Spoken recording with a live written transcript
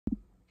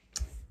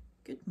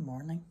Good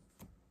morning.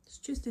 It's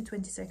Tuesday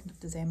 22nd of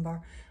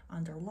December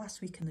and our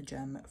last week in the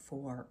gym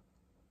for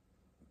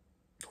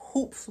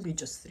hopefully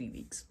just 3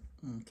 weeks.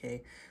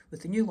 Okay,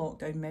 with the new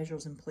lockdown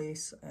measures in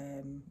place,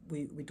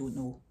 we don't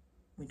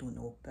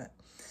know, but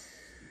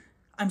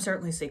I'm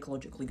certainly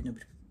psychologically going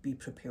to be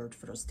prepared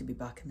for us to be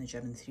back in the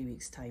gym in 3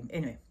 weeks time.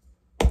 Anyway,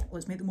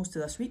 let's make the most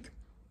of this week.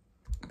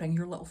 Bring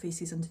your little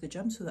faces into the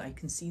gym so that I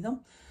can see them.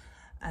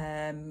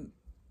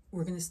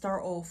 We're going to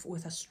start off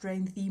with a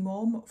strength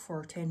EMOM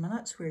for 10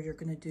 minutes where you're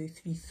going to do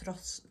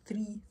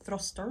three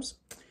thrusters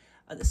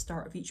at the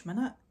start of each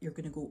minute. You're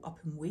going to go up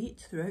in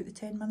weight throughout the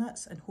 10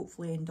 minutes and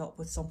hopefully end up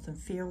with something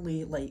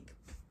fairly like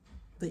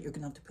that you're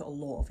going to have to put a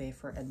lot of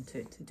effort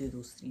into to do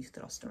those 3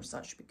 thrusters.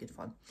 That should be good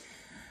fun.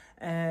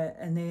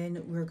 And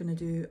then we're going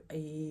to do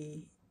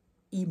a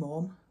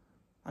EMOM,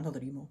 another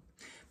EMOM,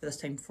 but this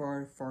time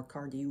for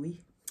cardio,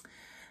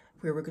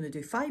 where we're going to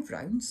do 5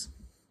 rounds.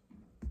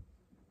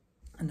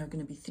 And they're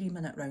going to be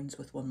 3-minute rounds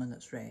with 1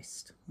 minute's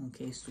rest.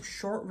 Okay, so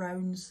short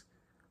rounds,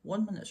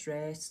 1 minute's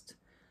rest,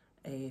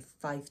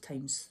 5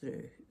 times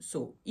through.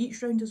 So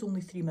each round is only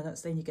 3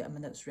 minutes, then you get a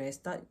minute's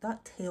rest.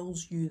 That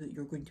tells you that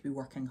you're going to be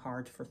working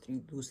hard for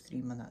those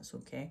 3 minutes,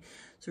 okay?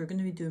 So we're going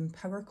to be doing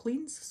power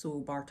cleans. So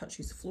bar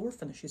touches the floor,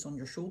 finishes on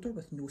your shoulder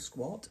with no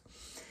squat.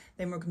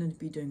 Then we're going to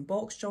be doing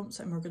box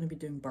jumps and we're going to be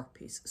doing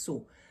burpees.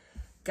 So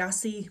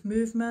gassy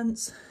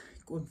movements,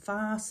 going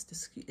fast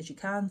as you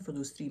can for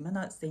those 3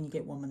 minutes, then you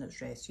get 1 minute's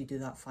rest. You do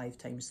that 5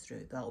 times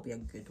through. That'll be a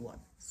good one.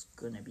 It's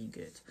gonna be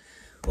good.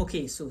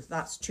 Okay, so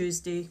that's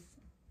Tuesday.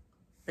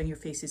 Bring your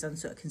faces in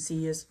so I can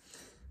see you.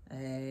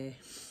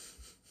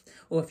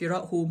 Oh, if you're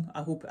at home,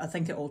 I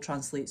think it all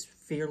translates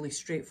fairly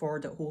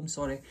straightforward at home,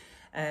 sorry.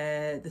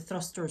 The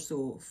thrusters,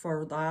 so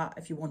for that,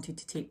 if you wanted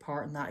to take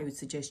part in that, I would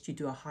suggest you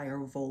do a higher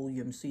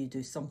volume. So you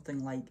do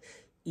something like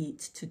 8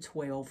 to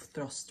 12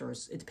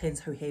 thrusters. It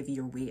depends how heavy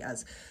your weight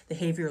is. The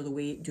heavier the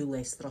weight, do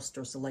less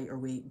thrusters. The lighter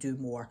weight, do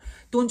more.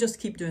 Don't just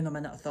keep doing a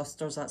minute of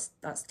thrusters.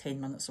 That's 10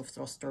 minutes of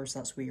thrusters.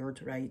 That's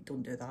weird, right?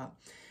 Don't do that.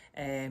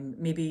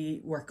 Maybe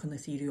work on the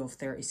theory of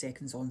 30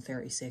 seconds on,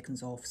 30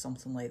 seconds off,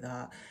 something like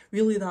that.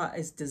 Really, that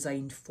is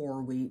designed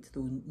for weight,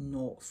 though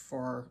not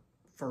for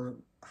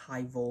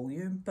high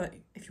volume. But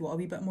if you want a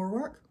wee bit more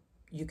work,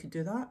 you could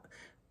do that.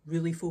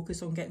 Really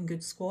focus on getting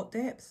good squat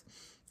depth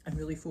and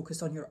really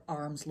focus on your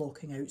arms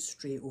locking out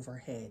straight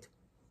overhead.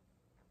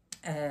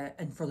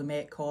 And for the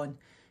Metcon,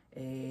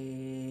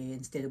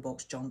 instead of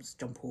box jumps,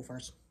 jump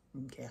overs.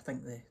 Okay, I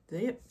think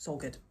it's all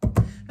good.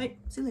 Right,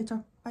 see you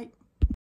later. Bye.